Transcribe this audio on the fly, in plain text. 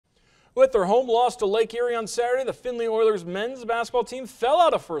With their home loss to Lake Erie on Saturday, the Findlay Oilers men's basketball team fell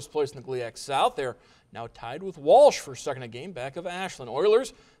out of first place in the GLIAC South. They're now tied with Walsh for second a game back of Ashland.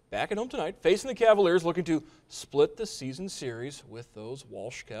 Oilers back at home tonight, facing the Cavaliers, looking to split the season series with those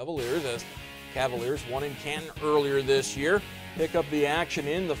Walsh Cavaliers, as Cavaliers won in Canton earlier this year. Pick up the action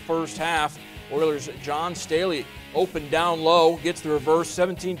in the first half. Oilers' John Staley open down low, gets the reverse,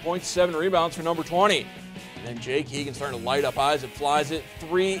 17.7 rebounds for number 20. And then Jake Hegan starting to light up eyes. It flies it.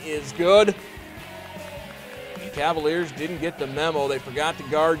 Three is good. The Cavaliers didn't get the memo. They forgot to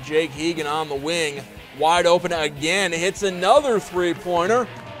guard Jake Hegan on the wing. Wide open again. Hits another three-pointer.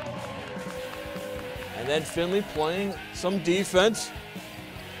 And then Findlay playing some defense.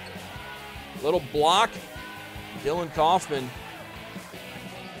 Little block. Dylan Kaufman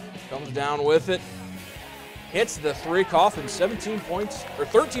comes down with it. Hits the three. Kaufman 17 points, or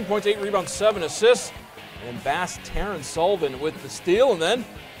 13 points, 8 rebounds, 7 assists. And then Bass Terrence Sullivan with the steal, and then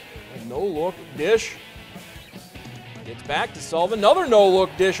a no-look dish. Gets back to Sullivan. Another no-look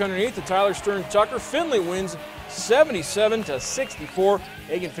dish underneath to Tyler Stern-Tucker. Findlay wins 77-64.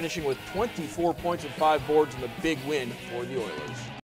 Hagan finishing with 24 points and 5 boards in the big win for the Oilers.